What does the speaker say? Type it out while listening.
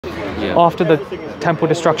after the temple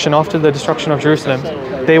destruction, after the destruction of Jerusalem,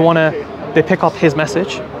 they pick up his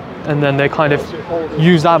message, and then they kind of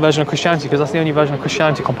use that version of Christianity because that's the only version of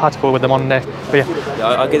Christianity compatible with the modern day. But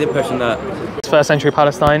yeah, I get the impression that first century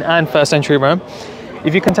Palestine and first century Rome.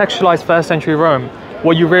 If you contextualize first century Rome,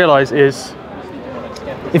 what you realize is,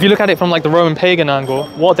 if you look at it from like the Roman pagan angle,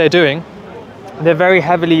 what they're doing, they're very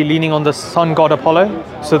heavily leaning on the sun god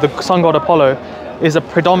Apollo. So the sun god Apollo is a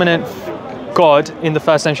predominant god in the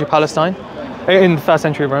first century Palestine, in the first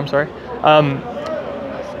century Rome, sorry.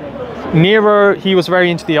 Nero, he was very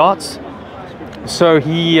into the arts, so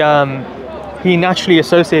he naturally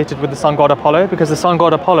associated with the sun god Apollo because the sun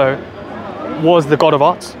god Apollo was the god of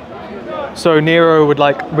arts. So Nero would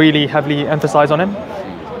like really heavily emphasize on him.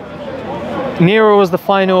 Nero was the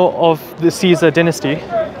final of the Caesar dynasty.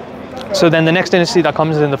 So then the next dynasty that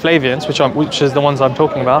comes is in the Flavians, which is the ones I'm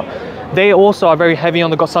talking about. They also are very heavy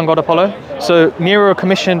on the sun god Apollo. So Nero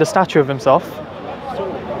commissioned a statue of himself.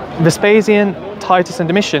 Vespasian, Titus and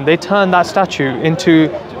Domitian, they turned that statue into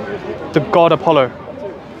the god Apollo.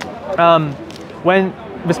 When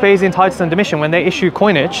Vespasian, Titus and Domitian, when they issue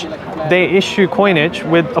coinage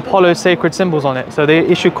with Apollo's sacred symbols on it. So they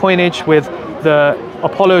issue coinage with the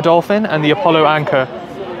Apollo dolphin and the Apollo anchor.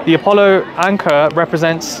 The Apollo anchor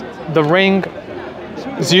represents the ring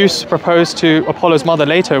Zeus proposed to Apollo's mother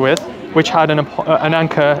Leto with, which had an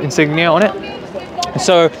anchor insignia on it.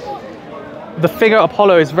 So the figure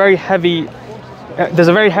Apollo is very heavy. There's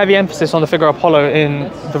a very heavy emphasis on the figure Apollo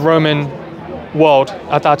in the Roman world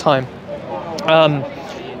at that time.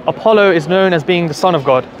 Apollo is known as being the son of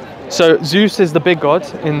God. So Zeus is the big god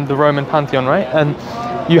in the Roman pantheon, right? And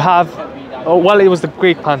you have, well, it was the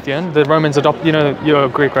Greek pantheon. The Romans adopted, you know, you're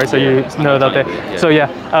Greek, right? So you know that they, so yeah.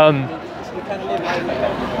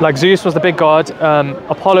 Like Zeus was the big god.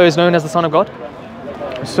 Apollo is known as the son of God.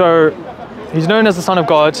 So he's known as the son of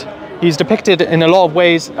God. He's depicted in a lot of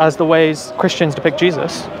ways as the ways Christians depict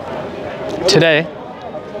Jesus today.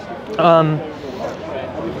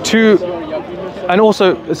 And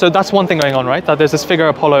also, so that's one thing going on, right? That there's this figure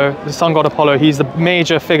Apollo, the sun god Apollo. He's the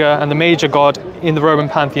major figure and the major god in the Roman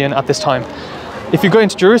pantheon at this time. If you go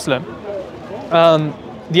into Jerusalem,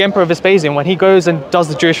 the Emperor Vespasian, when he goes and does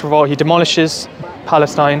the Jewish revolt, he demolishes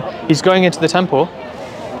Palestine. He's going into the temple.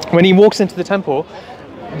 When he walks into the temple,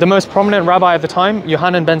 the most prominent rabbi of the time,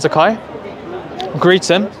 Yohanan ben Zakkai, greets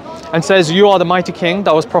him and says, "You are the mighty king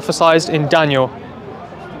that was prophesied in Daniel."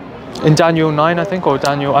 In Daniel 9, I think, or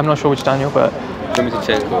Daniel, I'm not sure which Daniel, but... Do you want me to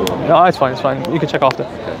check? Or... No, it's fine, you can check after.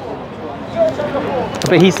 Okay.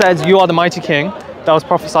 But he says, "You are the mighty king that was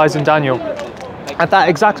prophesied in Daniel." At that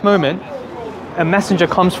exact moment, a messenger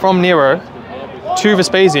comes from Nero to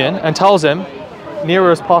Vespasian and tells him, "Nero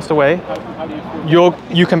has passed away,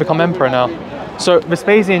 you can become emperor now." So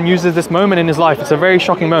Vespasian uses this moment in his life. It's a very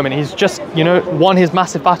shocking moment. He's just, you know, won his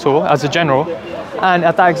massive battle as a general, and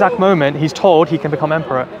at that exact moment, he's told he can become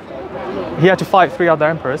emperor. He had to fight 3 other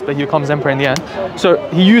emperors, but he becomes emperor in the end. So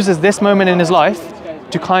he uses this moment in his life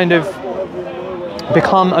to kind of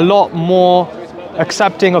become a lot more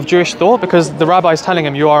accepting of Jewish thought, because the rabbi is telling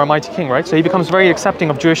him, "You are a mighty king," right? So he becomes very accepting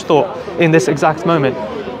of Jewish thought in this exact moment.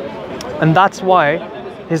 And that's why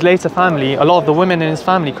his later family, a lot of the women in his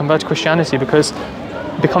family convert to Christianity, because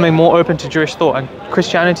becoming more open to Jewish thought. And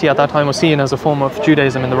Christianity at that time was seen as a form of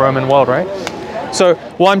Judaism in the Roman world, right? So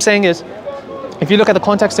what I'm saying is, if you look at the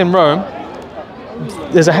context in Rome,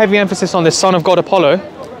 there's a heavy emphasis on the son of God Apollo.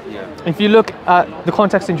 If you look at the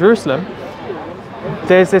context in Jerusalem,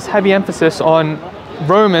 there's this heavy emphasis on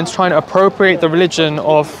Romans trying to appropriate the religion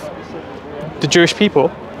of the Jewish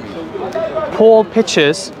people. Paul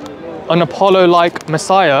pitches an Apollo-like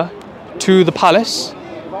Messiah to the palace,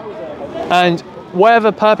 and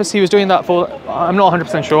whatever purpose he was doing that for, I'm not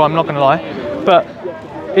 100% sure, I'm not going to lie, but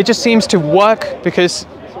it just seems to work because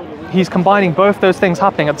he's combining both those things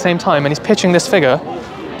happening at the same time, and he's pitching this figure.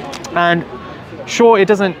 And sure, it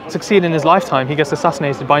doesn't succeed in his lifetime, he gets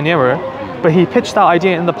assassinated by Nero, but he pitched that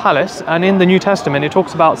idea in the palace, and in the New Testament it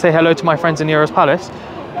talks about, "Say hello to my friends in Nero's palace,"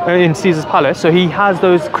 in Caesar's palace. So he has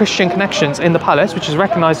those Christian connections in the palace, which is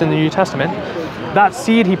recognized in the New Testament. That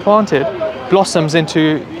seed he planted blossoms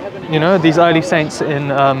into, you know, these early saints in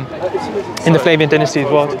the Flavian dynasty as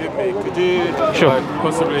well. Forgive me, could you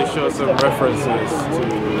possibly show some references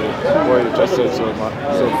to what you just said so far?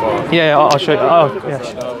 Yeah, I'll show you. Oh, yeah.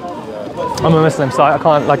 I'm a Muslim, so I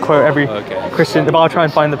can't like quote every Christian, but I'll try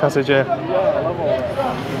and find the passage here.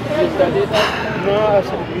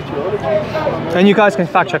 And you guys can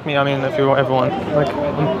fact check me, I mean, if you ever want, like,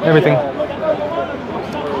 everything.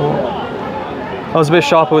 Cool. I was a bit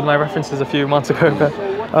sharper with my references a few months ago, but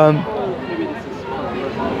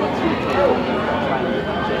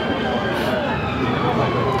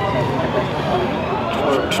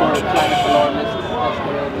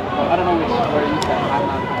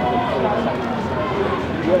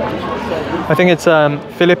I think it's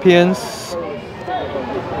Philippians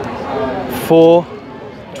 4,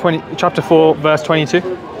 chapter 4, verse 22.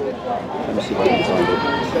 Let me see if I can find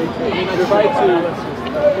it.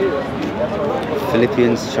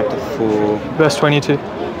 Philippians chapter 4. Verse 22.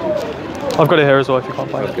 I've got it here as well if you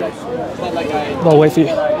can't find it. I'll wait for you.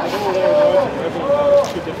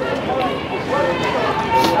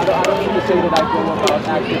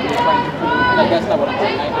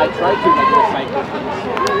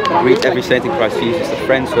 Greet every saint in Christ Jesus. The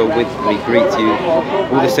friends who are with me greet you.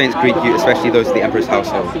 All the saints greet you, especially those of the emperor's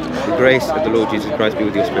household. The grace of the Lord Jesus Christ be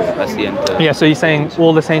with your spirit. That's the end. Yeah, so he's saying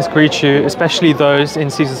all the saints greet you, especially those in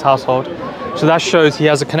Caesar's household. So that shows he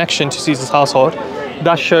has a connection to Caesar's household.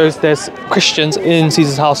 That shows there's Christians in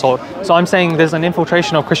Caesar's household. So I'm saying there's an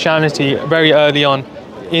infiltration of Christianity very early on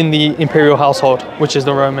in the imperial household, which is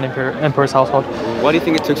the Roman emperor's household. Why do you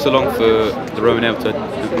think it took so long for the Roman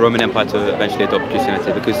Empire to eventually adopt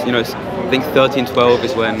Christianity? Because, you know, I think 1312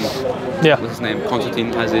 is when, what's his name,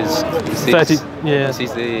 Constantine has he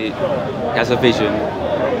has a vision,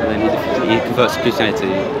 and then he converts to Christianity.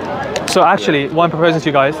 So actually, what I'm proposing to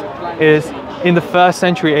you guys is, in the 1st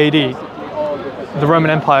century AD, the Roman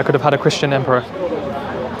Empire could have had a Christian emperor.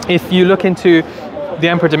 If you look into the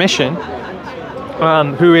Emperor Domitian,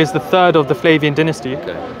 who is the 3rd of the Flavian dynasty,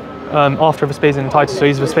 after Vespasian and Titus, so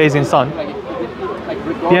he's Vespasian's son.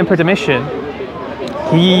 The Emperor Domitian,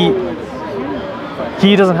 he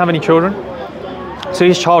doesn't have any children, so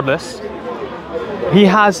he's childless. He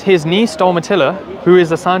has his niece Domitilla, who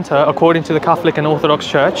is a Santa according to the Catholic and Orthodox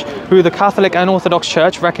Church, who the Catholic and Orthodox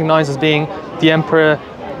Church recognize as being the Emperor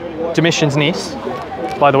Domitian's niece,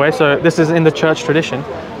 by the way, so this is in the church tradition.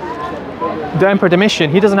 The Emperor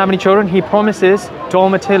Domitian, he doesn't have any children. He promises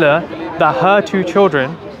Domitilla that her 2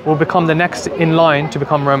 children will become the next in line to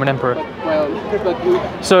become Roman emperor.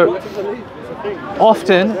 So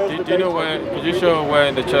often... Do you know where, could you show where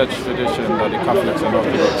in the church tradition that the Catholics are not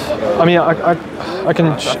Orthodox? I mean, I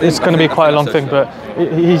can, it's going to be quite a long thing, but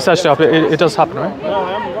he searched it up. It does happen, right?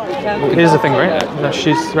 It is a thing, right? That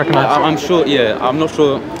she's recognized. I'm sure, I'm not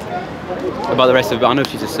sure about the rest of it, but I know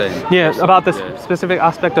she's a saint. Yeah, about the specific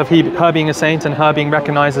aspect of her being a saint and her being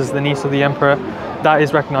recognized as the niece of the emperor, that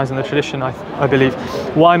is recognized in the tradition, I believe.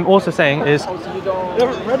 What I'm also saying is,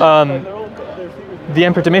 the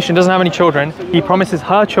Emperor Domitian doesn't have any children. He promises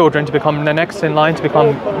her children to become the next in line to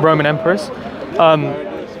become Roman emperors.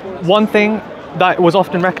 One thing that was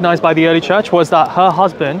often recognized by the early church was that her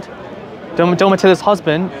husband, Domitilla's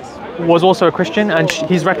husband, was also a Christian, and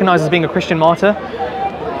he's recognized as being a Christian martyr.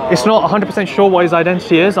 It's not 100% sure what his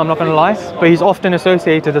identity is, I'm not going to lie, but he's often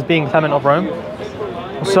associated as being Clement of Rome.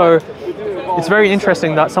 So it's very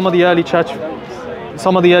interesting that some of the early church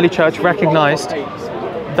recognized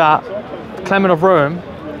that Clement of Rome,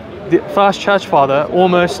 the first church father,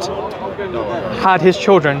 almost had his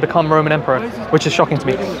children become Roman emperor, which is shocking to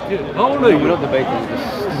me. How old are you? We're not debating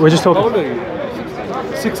this. We're just talking. How old are you?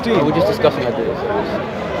 16. We're just discussing ideas.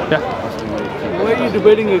 Yeah. Why are you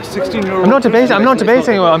debating a 16-year-old? I'm not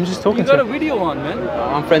debating. I'm just talking You to got a him. video on, man.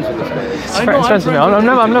 I'm friends with this guy. Friends with me. I'm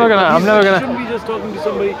never gonna. You shouldn't be just talking to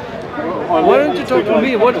somebody. Why don't you talk to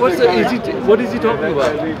me? What is he talking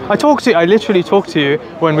about? I literally talked to you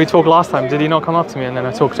when we talked last time. Did he not come up to me and then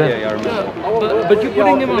I talked to him? Yeah, I remember. But you're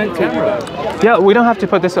putting him on camera. Yeah, we don't have to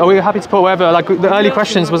put this. Are we happy to put whatever? Like the early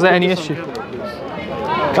questions, was there any issue?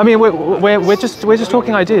 I mean, we're just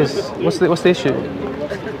talking ideas. What's the issue?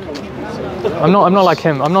 I'm not like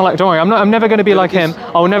him. Don't worry. I'm never going to be like him.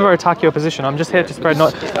 I will never attack your position. I'm just here to spread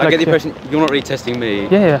not. I get the impression you're not really testing me.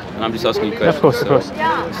 Yeah. And I'm just asking you questions. Of course.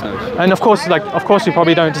 And of course, you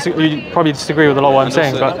probably don't disagree. You probably disagree with a lot of what I'm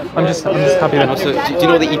saying, but I'm just happy that. Also, do you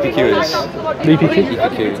know what the EPQ is? The EPQ?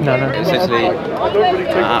 EPQ. No. Essentially, I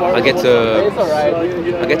get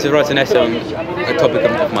to write an essay on a topic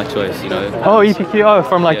of my choice. You know. Oh, EPQ. Oh,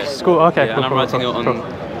 from school. Okay. Yeah, Cool, and I'm writing it on.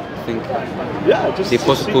 I think the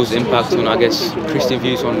Apostle Paul's impact on, I guess, Christian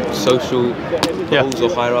views on social goals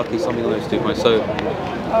or hierarchy, something like those 2 points. So,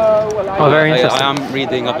 very interesting. I am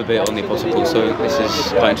reading up a bit on the Apostle Paul, so this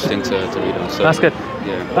is quite interesting to read on. So, that's good.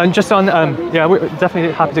 Yeah. And just on, we're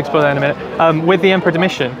definitely happy to explore that in a minute. With the Emperor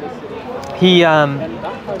Domitian, he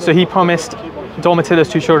promised Domitilla's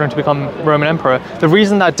 2 children to become Roman emperor. The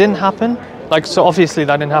reason that didn't happen, so obviously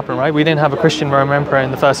that didn't happen, right? We didn't have a Christian Roman emperor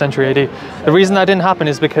in the 1st century AD. The reason that didn't happen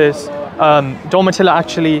is because Domitilla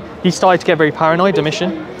he started to get very paranoid,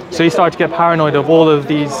 Domitian. So he started to get paranoid of all of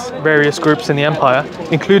these various groups in the empire,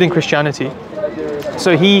 including Christianity.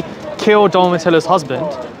 So he killed Domitilla's husband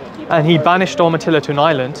and he banished Domitilla to an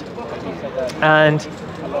island. And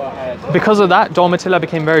because of that, Domitilla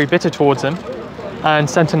became very bitter towards him and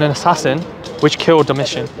sent an assassin which killed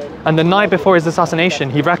Domitian. And the night before his assassination,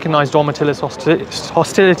 he recognized Domitilla's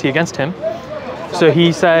hostility against him. So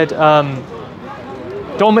he said,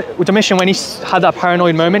 Domitian, when he had that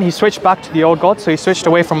paranoid moment, he switched back to the old god. So he switched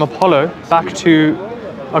away from Apollo back to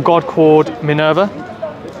a god called Minerva.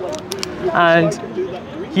 And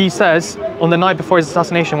he says, on the night before his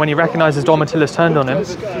assassination, when he recognizes Domitilla's turned on him,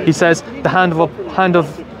 he says, the hand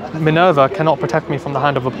of Minerva cannot protect me from the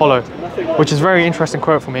hand of Apollo, which is a very interesting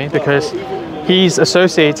quote for me, because he's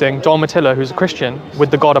associating Domitilla, who's a Christian,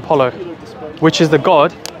 with the god Apollo, which is the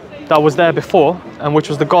god that was there before, and which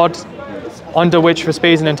was the god under which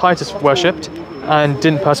Vespasian and Titus worshipped and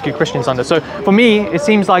didn't persecute Christians under. So for me, it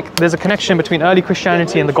seems like there's a connection between early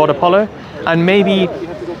Christianity and the god Apollo, and maybe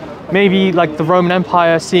like the Roman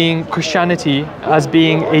Empire seeing Christianity as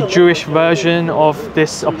being a Jewish version of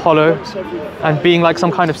this Apollo and being like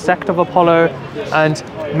some kind of sect of Apollo. And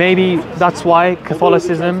maybe that's why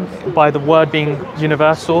Catholicism, by the word being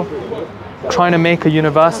universal, trying to make a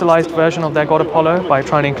universalized version of their god Apollo by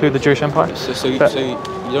trying to include the Jewish Empire. So you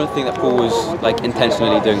don't think that Paul was like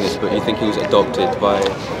intentionally doing this, but you think he was adopted by...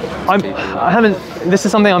 This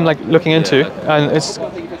is something I'm like looking into, and it's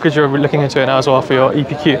because you're looking into it now as well for your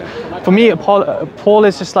EPQ. For me, Paul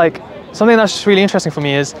is just like, something that's just really interesting for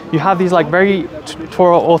me is you have these like very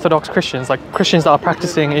Torah Orthodox Christians, like Christians that are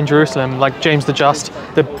practicing in Jerusalem, like James the Just,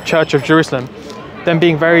 the Church of Jerusalem, them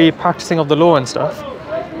being very practicing of the law and stuff.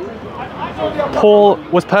 Paul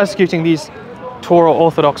was persecuting these Torah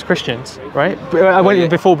Orthodox Christians, right?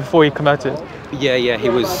 Before he converted. Yeah, he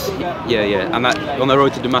was. And that, on the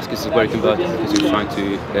road to Damascus is where he converted, because he was trying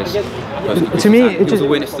to persecute. To me, he was a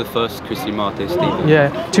witness to the first Christian martyr, Stephen. Yeah,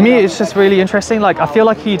 to me, it's just really interesting. Like, I feel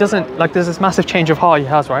like he doesn't, like, there's this massive change of heart he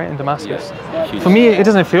has, right, in Damascus. Yeah, for me, it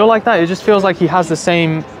doesn't feel like that. It just feels like he has the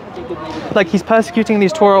same, like, he's persecuting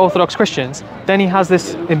these Torah Orthodox Christians. Then he has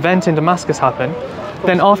this event in Damascus happen.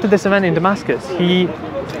 Then after this event in Damascus, he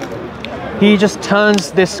just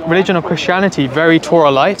turns this religion of Christianity very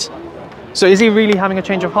Torah-light. So is he really having a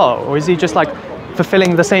change of heart, or is he just like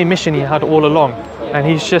fulfilling the same mission he had all along? And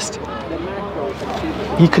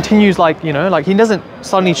he continues, like, you know, like he doesn't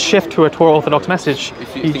suddenly shift to a Torah Orthodox message.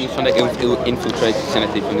 If you think he's trying to infiltrate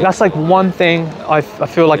Christianity from that's like one thing I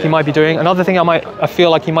feel like he might be doing. Another thing I feel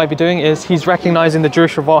like he might be doing is he's recognizing the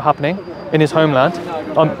Jewish revolt happening in his homeland,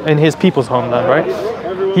 in his people's homeland, right?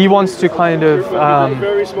 He wants to kind of,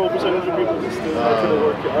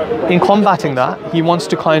 in combating that, he wants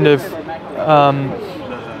to kind of,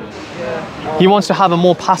 he wants to have a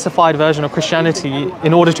more pacified version of Christianity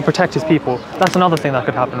in order to protect his people. That's another thing that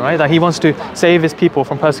could happen, right? That he wants to save his people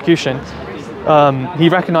from persecution. He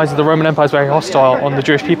recognizes the Roman Empire is very hostile on the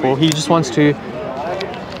Jewish people. He just wants to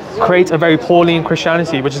create a very Pauline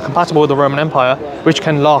Christianity which is compatible with the Roman Empire, which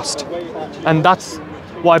can last. And that's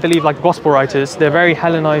why I believe, like, gospel writers, they're very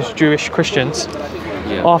Hellenized Jewish Christians.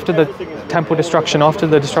 Yeah. After the temple destruction, after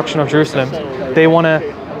the destruction of Jerusalem,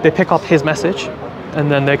 they pick up his message,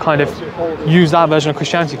 and then they kind of use that version of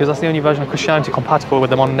Christianity because that's the only version of Christianity compatible with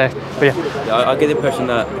the modern day. But yeah, I get the impression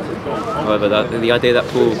that, however, that the idea that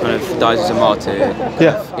Paul kind of dies as a martyr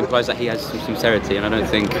implies that he has some sincerity, and I don't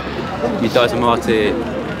think you die as a martyr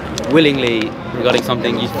willingly regarding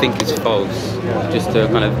something you think is false, just to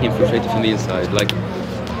kind of infiltrate it from the inside. Like,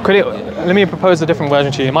 let me propose a different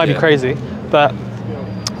version to you. It might be crazy, but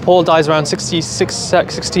Paul dies around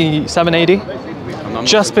 67 AD,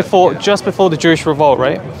 just before the Jewish revolt,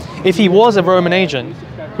 right? If he was a Roman agent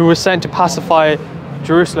who was sent to pacify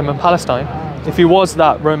Jerusalem and Palestine, if he was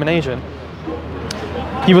that Roman agent,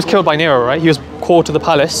 he was killed by Nero, right? He was called to the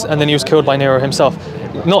palace, and then he was killed by Nero himself.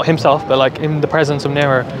 Not himself, but like in the presence of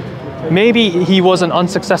Nero. Maybe he was an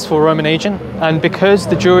unsuccessful Roman agent, and because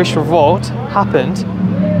the Jewish revolt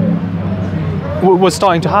was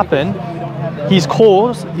starting to happen, he's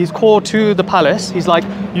called to the palace. He's like,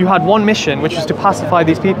 you had one mission, which was to pacify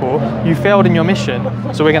these people. You failed in your mission,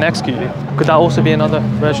 so we're going to execute you. Could that also be another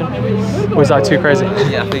version? Or is that too crazy?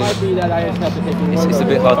 Yeah, I think it's a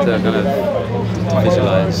bit hard to kind of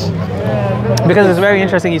visualize. Because it's very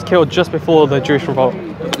interesting he's killed just before the Jewish revolt.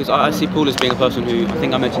 Because I see Paul as being a person who, I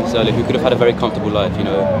think I mentioned this earlier, who could have had a very comfortable life, you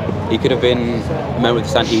know. He could have been a member of the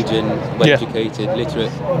Sanhedrin, well-educated,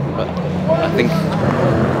 literate. But I think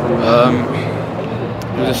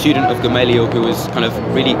he was a student of Gamaliel who was kind of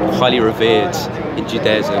really highly revered in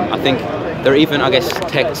Judaism. I think there are even, I guess,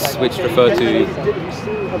 texts which refer to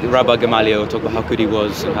Rabbi Gamaliel, talk about how good he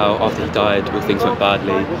was and how after he died, all things went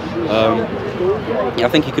badly. I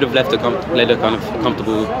think he could have led a kind of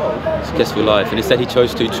comfortable, successful life, and instead he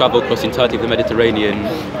chose to travel across the entirety of the Mediterranean.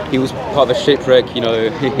 He was part of a shipwreck, you know.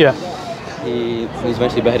 he's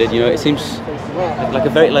eventually beheaded. You know, it seems like a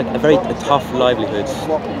very tough livelihood.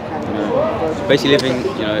 You know, basically living,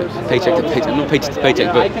 you know, paycheck to paycheck, not paycheck to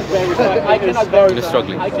paycheck, but you know,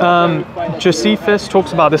 struggling. Josephus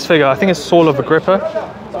talks about this figure. I think it's Saul of Agrippa,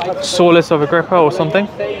 Saulus of Agrippa, or something.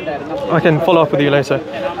 I can follow up with you later,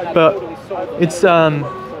 but it's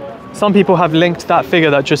some people have linked that figure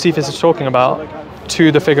that Josephus is talking about to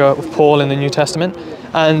the figure of Paul in the New Testament.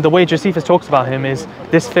 And the way Josephus talks about him is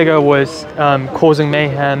this figure was causing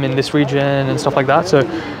mayhem in this region and stuff like that. So,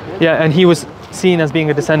 yeah, and he was seen as being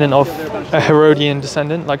a descendant of a Herodian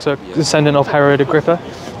descendant, like so descendant of Herod Agrippa.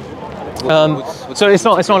 So it's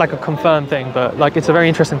not like a confirmed thing, but like it's a very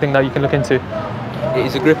interesting thing that you can look into.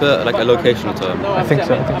 Is Agrippa like a locational term? I think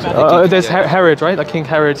so. There's Herod, right? Like King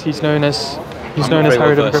Herod. He's known as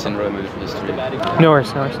Herod Agrippa. In Roman history. No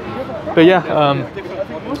worries. But yeah,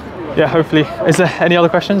 hopefully. Is there any other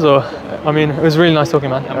questions? Or, I mean, it was really nice talking,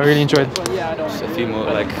 man. I really enjoyed it. Just a few more,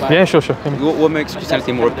 like... Yeah, sure. What makes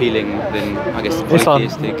Christianity more appealing than, I guess,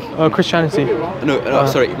 polytheistic? Islam. Christianity.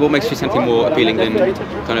 Sorry. What makes Christianity more appealing than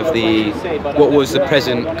kind of what was the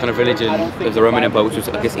present kind of religion of the Roman Empire, which was,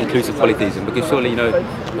 I guess, inclusive polytheism? Because surely, you know,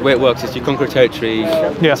 the way it works is you conquer a territory,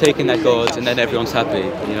 take in their gods, and then everyone's happy,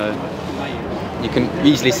 you know? You can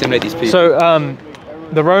easily assimilate these people. So,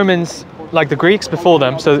 the Romans, like the Greeks before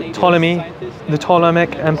them, so the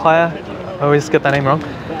Ptolemaic Empire, I always get that name wrong.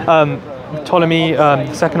 Ptolemy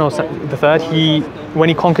the second or the third, when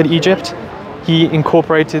he conquered Egypt, he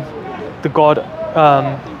incorporated the god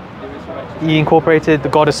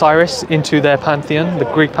Osiris into their pantheon, the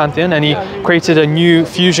Greek pantheon, and he created a new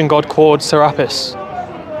fusion god called Serapis.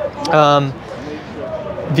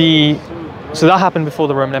 So that happened before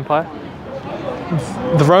the Roman Empire.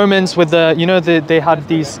 The Romans, they had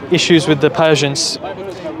these issues with the Persians.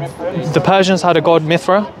 The Persians had a god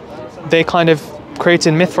Mithra. They kind of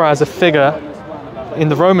created Mithra as a figure in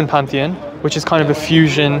the Roman pantheon, which is kind of a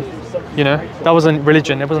fusion, you know. That wasn't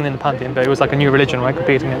religion, it wasn't in the pantheon, but it was like a new religion, right,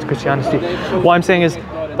 competing against Christianity. What I'm saying is,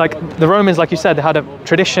 like, the Romans, like you said, they had a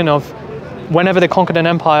tradition of whenever they conquered an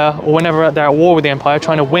empire, or whenever they're at war with the empire,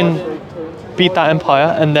 trying to beat that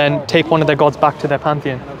empire, and then take one of their gods back to their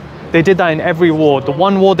pantheon. They did that in every war. The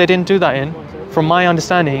one war they didn't do that in, from my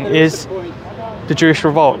understanding, is the Jewish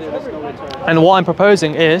revolt. And what I'm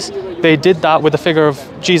proposing is they did that with the figure of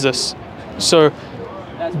Jesus. So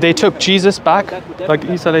they took Jesus back, like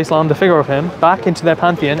Isa alayhi salam, the figure of him, back into their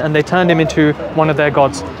pantheon, and they turned him into one of their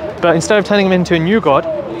gods. But instead of turning him into a new god,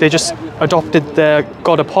 they just adopted their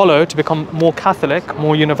god Apollo to become more Catholic,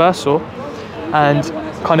 more universal, and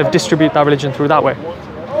kind of distribute that religion through that way.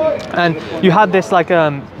 And you had this like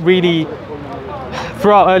really,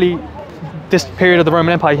 throughout this period of the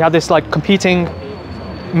Roman Empire, you had this like competing.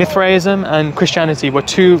 Mithraism and Christianity were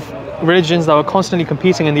two religions that were constantly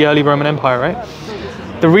competing in the early Roman Empire, right?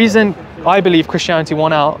 The reason I believe Christianity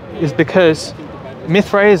won out is because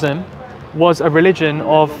Mithraism was a religion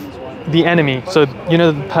of the enemy. So, you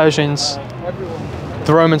know, the Persians,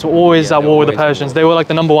 the Romans were always at war with the Persians. They were like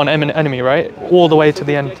the number one enemy, right? All the way to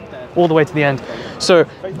the end. So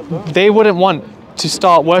they wouldn't want to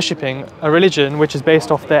start worshipping a religion which is based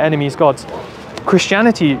off their enemies' gods.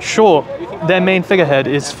 Christianity, sure, their main figurehead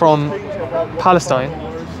is from Palestine,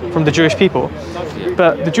 from the Jewish people.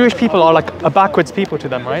 But the Jewish people are like a backwards people to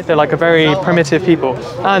them, right? They're like a very primitive people.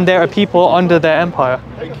 And they're a people under their empire.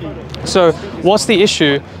 So what's the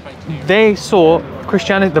issue? They saw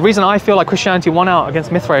Christianity, the reason I feel like Christianity won out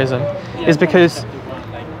against Mithraism is because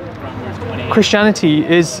Christianity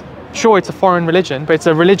is, sure, it's a foreign religion, but it's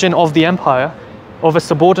a religion of the empire, of a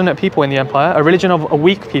subordinate people in the empire, a religion of a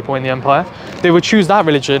weak people in the empire. They would choose that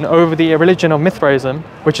religion over the religion of Mithraism,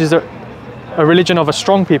 which is a religion of a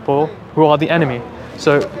strong people who are the enemy.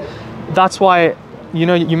 So that's why, you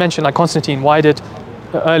know, you mentioned like Constantine, why did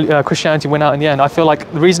Christianity win out in the end? I feel like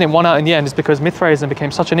the reason it won out in the end is because Mithraism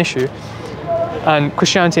became such an issue, and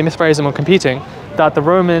Christianity and Mithraism were competing, that the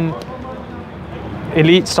Roman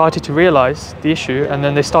elite started to realize the issue, and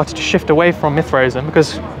then they started to shift away from Mithraism,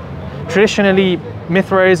 because traditionally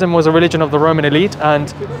Mithraism was a religion of the Roman elite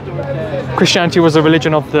and Christianity was a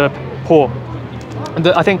religion of the poor. And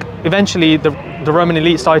I think eventually the Roman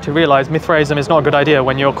elite started to realize Mithraism is not a good idea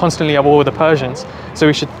when you're constantly at war with the Persians, so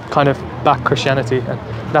we should kind of back Christianity, and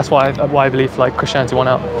that's why I believe like Christianity won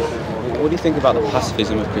out. What do you think about the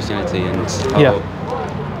pacifism of Christianity and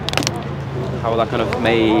how that kind of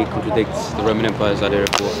may contradict the Roman Empire's idea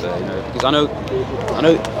of warfare? You know, because I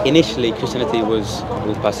know initially Christianity was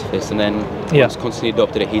all pacifist, and then once Constantine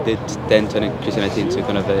adopted it, he did then turn Christianity into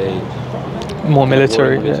kind of a more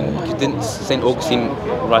military. Didn't Saint Augustine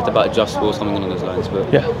write about just war or something along those lines?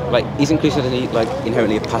 But like, isn't Christianity like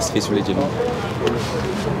inherently a pacifist religion?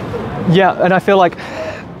 Yeah, and I feel like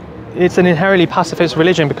it's an inherently pacifist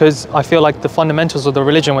religion because I feel like the fundamentals of the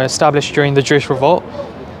religion were established during the Jewish revolt.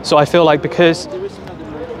 So I feel like because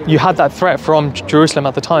you had that threat from Jerusalem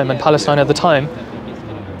at the time and Palestine at the time,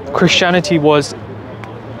 Christianity was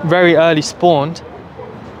very early spawned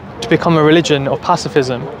to become a religion of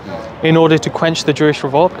pacifism in order to quench the Jewish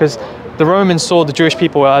revolt, because the Romans saw the Jewish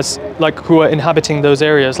people as like who were inhabiting those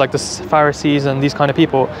areas, like the Pharisees and these kind of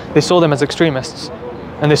people. They saw them as extremists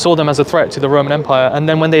and they saw them as a threat to the Roman Empire. And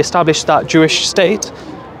then when they established that Jewish state,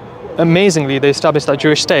 amazingly, they established that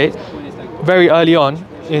Jewish state very early on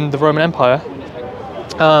in the Roman Empire.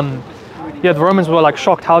 The Romans were like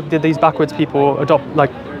shocked. How did these backwards people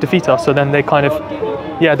defeat us? So then they kind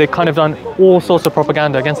of done all sorts of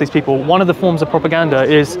propaganda against these people. One of the forms of propaganda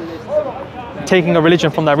is taking a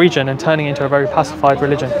religion from that region and turning it into a very pacified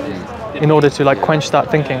religion in order to like quench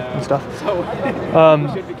that thinking and stuff.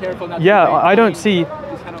 I don't see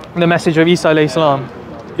the message of Isa alayhi salam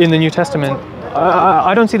in the New Testament.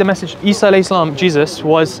 I don't see the message. Isa alayhi salam, Jesus,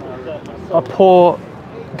 was a poor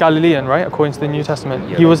Galilean, right? According to the New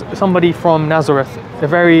Testament. He was somebody from Nazareth, a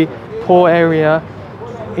very poor area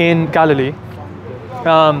in Galilee.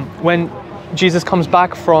 When Jesus comes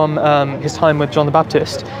back from his time with John the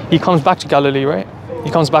Baptist, he comes back to Galilee, right? He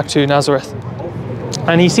comes back to Nazareth.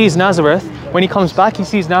 And he sees Nazareth. When he comes back, he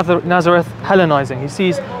sees Nazareth Hellenizing. He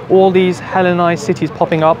sees all these Hellenized cities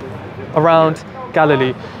popping up around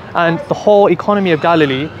Galilee. And the whole economy of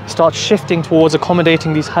Galilee starts shifting towards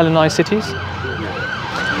accommodating these Hellenized cities.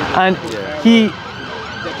 And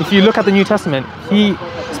if you look at the New Testament, he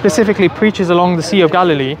specifically preaches along the Sea of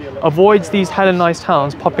Galilee, avoids these Hellenized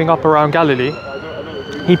towns popping up around Galilee.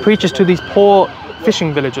 He preaches to these poor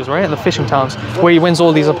fishing villages, right, and the fishing towns, where he wins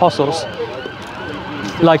all these apostles,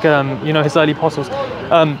 like his early apostles.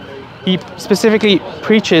 He specifically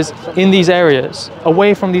preaches in these areas,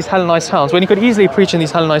 away from these Hellenized towns, when he could easily preach in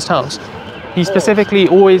these Hellenized towns. He specifically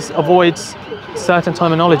always avoids certain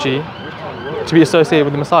terminology to be associated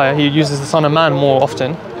with the Messiah. He uses the Son of Man more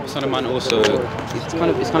often. The Son of Man also, it's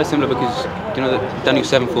kind of similar because that Daniel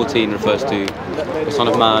 7:14 refers to the Son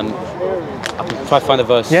of Man. I can try to find the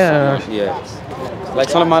verse. Yeah. Like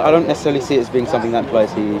Son of Man, I don't necessarily see it as being something that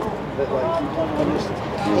implies he. Let me just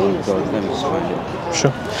find it.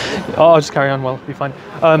 Sure. I'll just carry on. Well, be fine.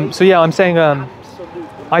 I'm saying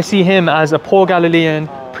I see him as a poor Galilean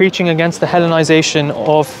preaching against the Hellenization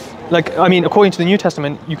of. According to the New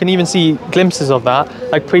Testament, you can even see glimpses of that,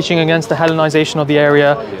 like preaching against the Hellenization of the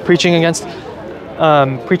area, preaching against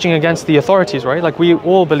the authorities, right? Like we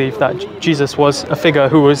all believe that Jesus was a figure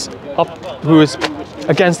who was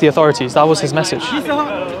against the authorities. That was his message. Just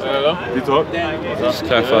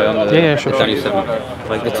clarify on the sure. Daniel 7.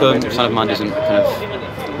 Like the term Son of Man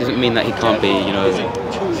doesn't mean that he can't be,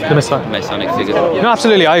 the Messianic figure. No,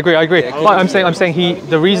 absolutely, I agree. But I'm saying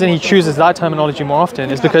the reason he chooses that terminology more often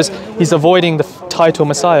is because he's avoiding the title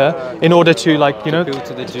Messiah in order to appeal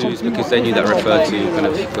to the Jews because they knew that referred to kind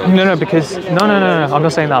of God. No, I'm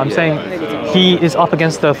not saying that. I'm saying he is up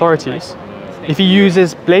against the authorities. If he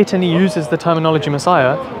blatantly uses the terminology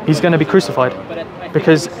Messiah, he's going to be crucified,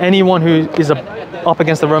 because anyone who is up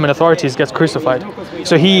against the Roman authorities gets crucified.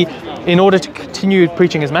 So in order to continue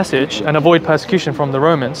preaching his message and avoid persecution from the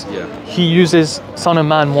Romans, he uses Son of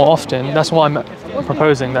Man more often. That's why I'm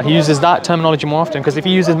proposing that he uses that terminology more often, because if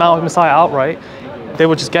he uses Messiah outright, they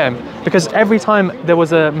would just get him. Because every time there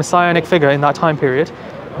was a messianic figure in that time period,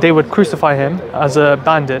 they would crucify him as a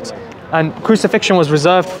bandit. And crucifixion was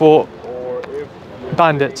reserved for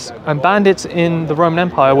bandits, and bandits in the Roman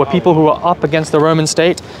Empire were people who were up against the Roman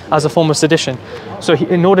state as a form of sedition. So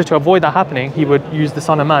in order to avoid that happening, he would use the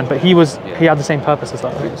Son of Man, but he had the same purpose as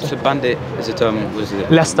that. So bandit is a term, what is it?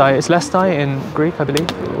 Lestai. It's Lestai in Greek, I believe.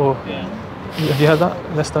 Or have you heard that?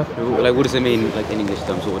 Lestai. Like, what does it mean, like in English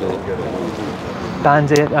terms? What would it?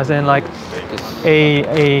 Bandit, as in like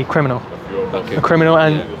a criminal. Okay. A criminal,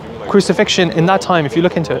 and crucifixion in that time, if you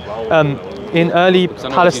look into it, in early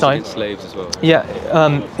Palestine, slaves as well.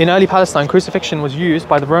 In early Palestine, crucifixion was used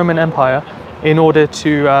by the Roman Empire in order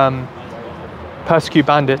to persecute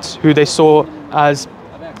bandits who they saw as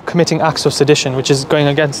committing acts of sedition, which is going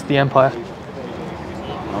against the empire.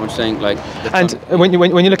 I'm saying, like. And when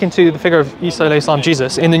you look into the figure of Isa alayhi salam,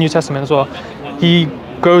 Jesus, in the New Testament as well, he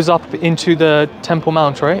goes up into the Temple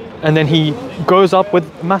Mount, right? And then he goes up with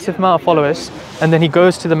a massive amount of followers, and then he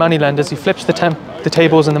goes to the moneylenders, he flips the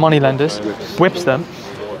tables and the moneylenders, whips them.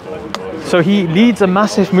 So he leads a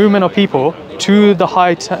massive movement of people to the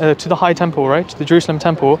high temple, right? To the Jerusalem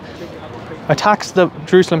temple, attacks the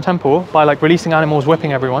Jerusalem temple by like releasing animals,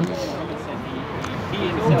 whipping everyone.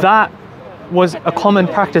 That was a common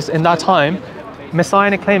practice in that time.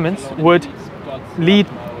 Messianic claimants would lead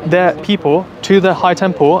their people to the high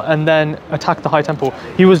temple and then attack the high temple.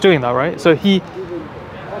 He was doing that, right? So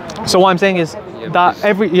what I'm saying is that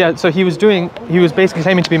so he was basically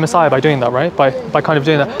claiming to be Messiah by doing that, right? By kind of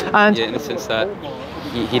doing that. And in the sense that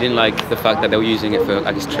he didn't like the fact that they were using it for,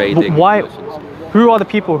 I guess, trading. Why? Who are the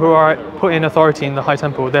people who are put in authority in the high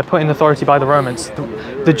temple? They're put in authority by the Romans.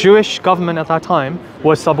 The Jewish government at that time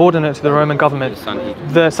was subordinate to the Roman government.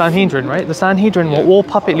 The Sanhedrin, right? The Sanhedrin were all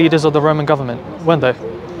puppet leaders of the Roman government, weren't they?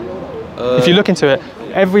 If you look into it,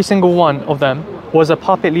 every single one of them was a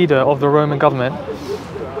puppet leader of the Roman government.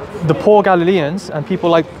 The poor Galileans and people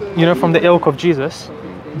like, from the ilk of Jesus,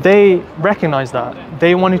 they recognized that.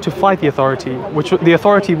 They wanted to fight the authority, which the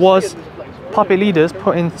authority was puppet leaders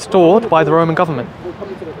put installed by the Roman government.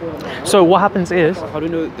 So what happens is... How do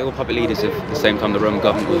you know they were puppet leaders if at the same time the Roman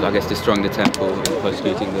government was, I guess, destroying the temple and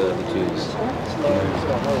persecuting the Jews?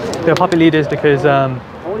 They're puppet leaders because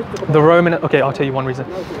the Roman... Okay, I'll tell you one reason.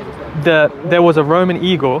 There was a Roman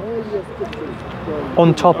eagle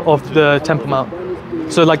on top of the Temple Mount.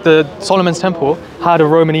 So like the Solomon's temple had a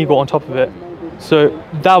Roman eagle on top of it. So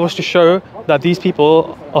that was to show that these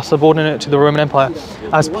people are subordinate to the Roman Empire.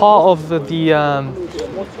 As part of when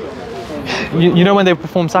they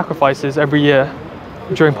perform sacrifices every year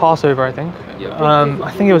during Passover, I think.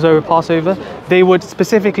 I think it was over Passover. They would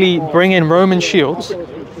specifically bring in Roman shields,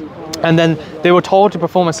 and then they were told to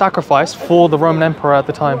perform a sacrifice for the Roman Emperor at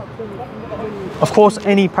the time. Of course,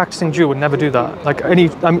 any practicing Jew would never do that. Like any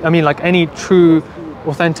true,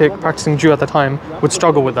 authentic practicing Jew at the time would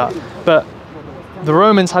struggle with that. But the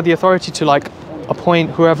Romans had the authority to like appoint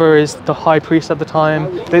whoever is the high priest at the time.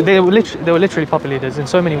 They were literally puppet leaders in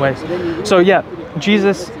so many ways. So yeah,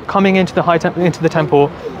 Jesus coming into the temple,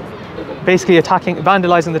 basically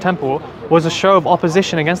vandalizing the temple, was a show of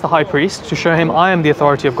opposition against the high priest to show him, I am the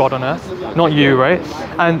authority of God on earth, not you, right?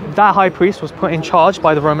 And that high priest was put in charge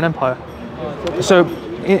by the Roman Empire. So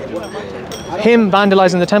him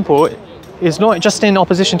vandalizing the temple is not just in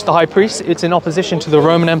opposition to the high priest, it's in opposition to the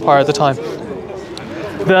Roman Empire at the time.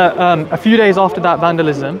 A few days after that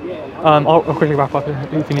vandalism, I'll quickly wrap up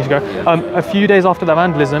if you need to go. A few days after that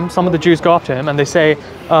vandalism, some of the Jews go up to him and they say,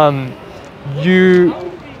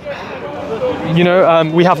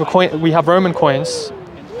 we have Roman coins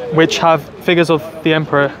which have figures of the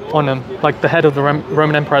emperor on them, like the head of the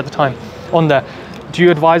Roman Empire at the time, on there. Do you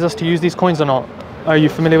advise us to use these coins or not? Are you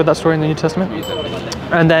familiar with that story in the New Testament?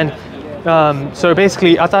 And then, so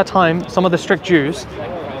basically at that time, some of the strict Jews,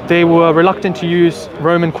 they were reluctant to use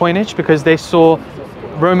Roman coinage because they saw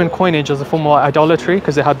Roman coinage as a form of idolatry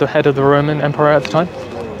because they had the head of the Roman emperor at the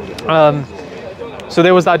time. So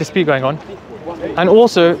there was that dispute going on. And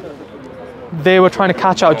also, they were trying to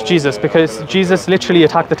catch out Jesus because Jesus literally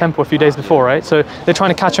attacked the temple a few days before, right? So they're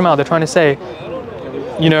trying to catch him out. They're trying to say,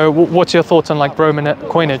 what's your thoughts on like Roman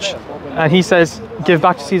coinage? And he says, give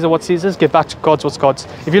back to Caesar what's Caesar's, give back to God's what's God's.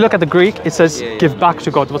 If you look at the Greek, it says, give back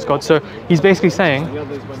to God what's God's. So he's basically saying,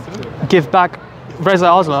 give back,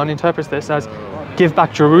 Reza Aslan interprets this as, give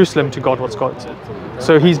back Jerusalem to God what's God's.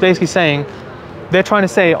 So he's basically saying, they're trying to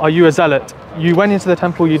say, are you a zealot? You went into the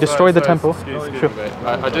temple, you destroyed the temple. Excuse me.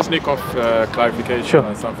 I just need clarification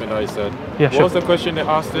on something that he said. Yeah, what was the question they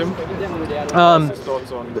asked him?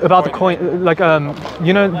 About the coin, like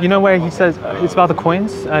you know where he says it's about the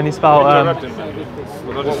coins and it's about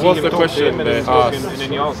what was the question they asked?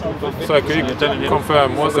 Sorry, could you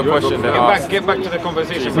confirm what's the question they asked? Get back to the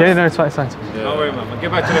conversation. Yeah, no, it's fine. No worry, man.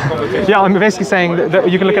 Get back to the conversation. Yeah, I'm basically saying that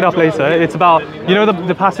you can look it up later. It's about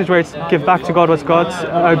the passage where it's give back to God what's God's,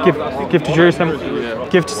 give to Jerusalem,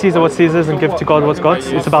 give to Caesar what's Caesar's, and give to God what's God's.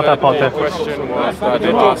 It's about that part there. The question was that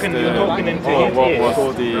they asked what was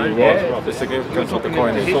the significance of the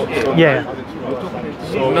coinage. Yeah.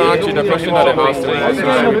 No, actually, the question that they asked him was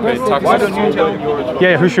who should we pay taxes to?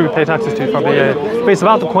 Yeah, who should we pay taxes to? Probably, yeah. But it's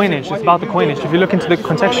about the coinage. It's about the coinage. If you look into the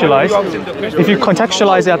contextualized, if you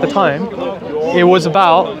contextualize it at the time, it was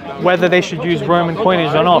about whether they should use Roman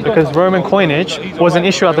coinage or not, because Roman coinage was an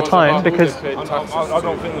issue at the time. Because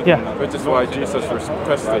which is why Jesus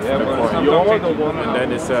requested for the coin. And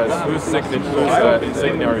then it says, whose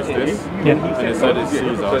insignia is this? Yeah. And it said it's Caesar.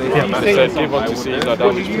 And it said, give unto Caesar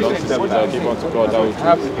that which belongs to Caesar, give unto God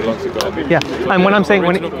that which belongs to God. Yeah. And when I'm saying the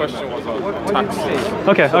original question was on taxes.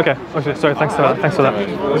 Okay. Sorry. Thanks for that.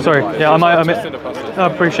 Sorry. Yeah. I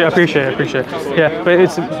appreciate. Yeah. But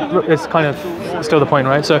it's kind of still the point,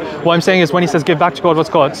 right? So what I'm saying is when he says give back to God what's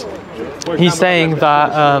God's, he's saying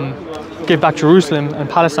that give back Jerusalem and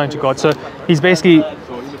Palestine to God. So he's basically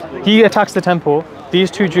he attacks the temple.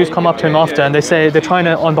 These two Jews come up to him after, and they're trying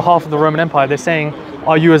to, on behalf of the Roman Empire, they're saying,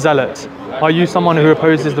 "Are you a zealot? Are you someone who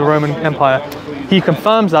opposes the Roman Empire?" He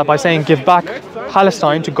confirms that by saying, "Give back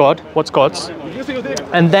Palestine to God, what's God's."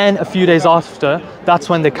 And then a few days after, that's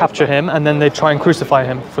when they capture him, and then they try and crucify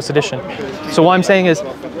him for sedition. So what I'm saying is,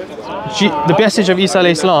 the message of Isa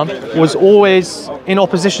alayhi salam was always in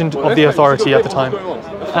opposition of the authority at the time.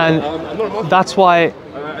 And that's why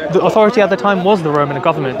the authority at the time was the Roman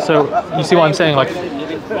government. So you see what I'm saying? Like,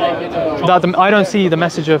 I don't see the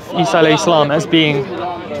message of Isa alayhi salam as being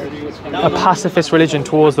a pacifist religion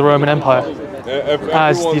towards the Roman Empire,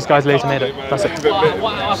 as these guys later made it. That's it.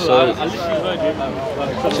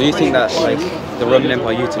 So you think that like the Roman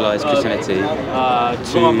Empire utilized Christianity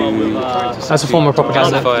As a form of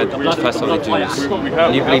propaganda. pacify the Jews,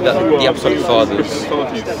 and you believe that the Apostolic Fathers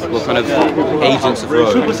were kind of agents of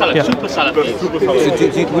Rome? Yeah. So would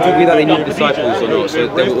you agree that they needed disciples or not? So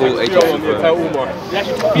they were all agents of Rome?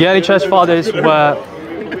 The early church fathers were,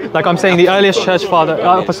 like I'm saying, the earliest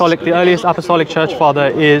apostolic church father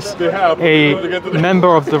is a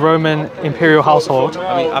member of the Roman imperial household.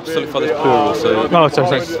 I mean, Apostolic Fathers plural,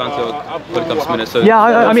 so Yeah,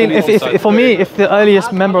 I mean, if for me, if the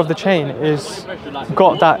earliest member of the chain is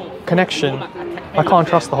got that connection, I can't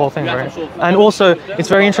trust the whole thing, right? And also, it's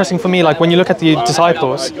very interesting for me, like when you look at the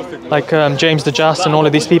disciples, like James the Just and all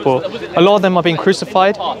of these people, a lot of them are being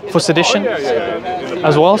crucified for sedition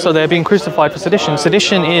as well. So they're being crucified for sedition.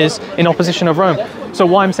 Sedition is in opposition of Rome. So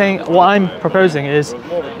what I'm proposing is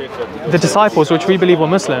the disciples, which we believe were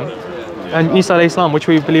Muslim, and Isa alayhi salam, which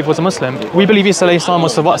we believe was a Muslim, we believe Isa alayhi salam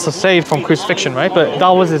was saved from crucifixion, right? But that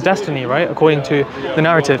was his destiny, right? According to the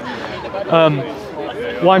narrative.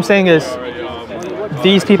 What I'm saying is,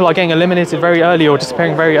 these people are getting eliminated very early or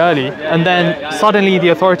disappearing very early, and then suddenly the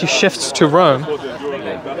authority shifts to Rome,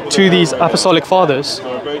 to these apostolic fathers,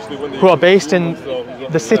 who are based in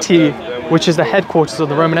the city, which is the headquarters of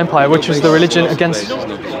the Roman Empire, which was the religion against.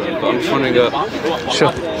 I'm just wondering.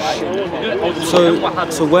 Sure.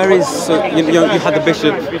 So where is you had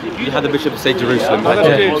the bishop say Jerusalem.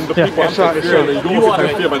 Yeah.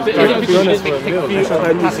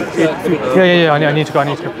 I need to go. I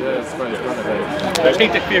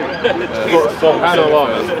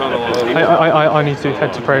need to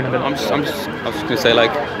head to pray in a minute. I was just going to say,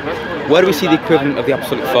 like, where do we see the equivalent of the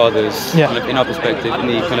Apostolic Fathers, kind of in our perspective, in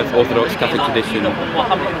the kind of Orthodox Catholic tradition?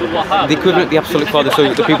 The equivalent of the Apostolic Fathers, so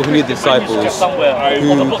the people who knew the disciples,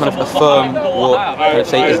 who kind of affirm what, let's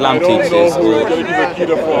say, Islam teaches, or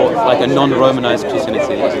like a non-Romanized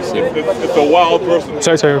Christianity, as you see.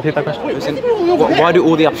 Sorry, repeat that question. Why do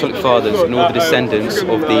all the Apostolic Fathers and all the descendants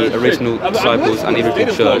of the original disciples and the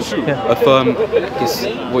original church affirm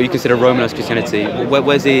what you consider Romanized Christianity?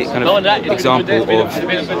 Where's the kind of example of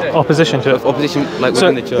opposition to it? Opposition, like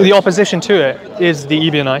within the church? The opposition to it is the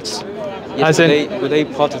Ebionites. Yes, were they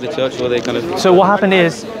part of the church, or were they kind of? So what happened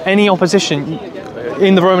is, any opposition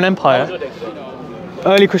in the Roman Empire,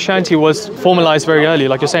 early Christianity was formalized very early,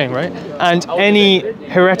 like you're saying, right? And any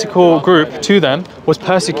heretical group to them was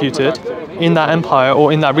persecuted in that empire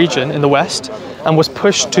or in that region in the West, and was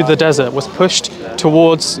pushed to the desert, was pushed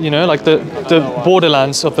towards, like the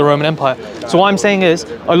borderlands of the Roman Empire. So what I'm saying is,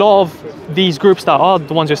 a lot of these groups that are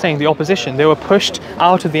the ones you're saying, the opposition, they were pushed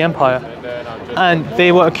out of the empire, and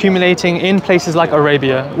they were accumulating in places like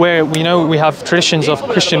Arabia, where we have traditions of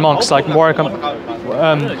Christian monks, like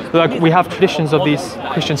like we have traditions of these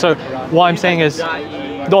Christians. So what I'm saying is,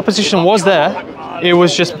 the opposition was there. It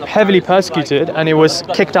was just heavily persecuted, and it was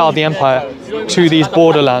kicked out of the empire to these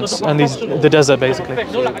borderlands and the desert, basically.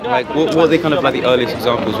 Like, what are the kind of like the earliest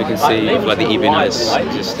examples we can see of like the Ebionites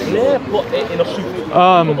existing?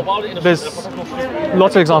 There's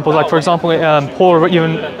lots of examples. Like, for example, Paul,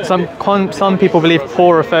 even some people believe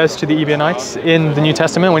Paul refers to the Ebionites in the New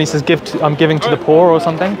Testament when he says, I'm giving to the poor" or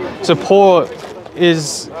something. So poor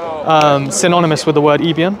is synonymous with the word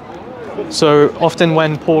Ebion. So often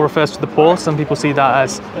when Paul refers to the poor, some people see that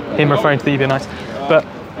as him referring to the Ebionites. But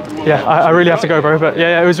yeah, I really have to go, bro. But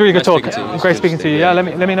yeah, it was really good talk. Great speaking to you. Yeah,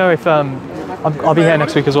 let me know if I'll be here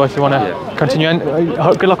next week as well if you want to continue. And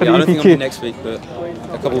good luck with the EPQ. I don't think I'll be next week, but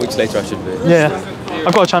a couple of weeks later I should be. Yeah,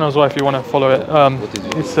 I've got a channel as well if you want to follow it.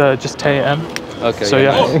 It's just TAM. Okay. So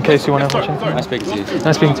yeah, in case you want to watch anything. Nice speaking to you.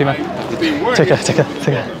 Nice speaking to you, man. Take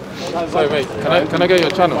care. Sorry, mate, can I get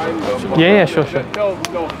your channel? Yeah, sure.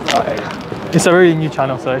 It's a really new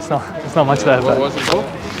channel, so it's not much there. What was it called?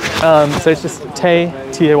 So it's just Tay,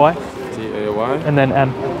 T-A-Y. T-A-Y. And then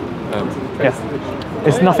M. Okay. Yeah.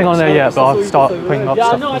 It's nothing on there yet, but I'll start putting up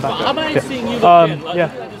stuff in the back. Yeah.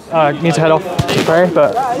 need to head off to pray,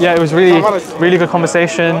 but yeah, it was really good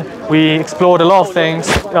conversation. We explored a lot of things,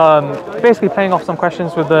 basically playing off some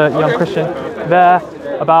questions with the young Christian there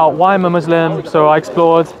about why I'm a Muslim. So I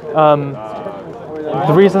explored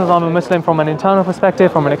the reasons I'm a Muslim from an internal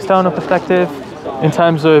perspective, from an external perspective, in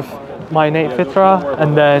terms of my innate fitrah,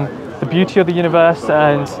 and then the beauty of the universe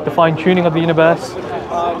and the fine-tuning of the universe.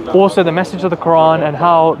 Also the message of the Quran and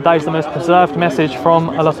how that is the most preserved message from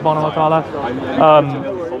Allah subhanahu wa ta'ala.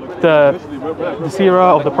 The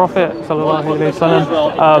seerah of the Prophet sallallahu alaihi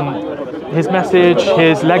wasallam, his message,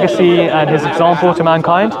 his legacy and his example to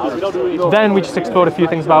mankind. Then we just explored a few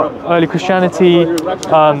things about early Christianity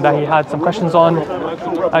that he had some questions on.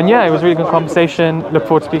 And yeah, it was a really good conversation. Look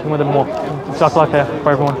forward to speaking with him more. Jazakallah khair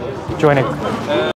for everyone joining.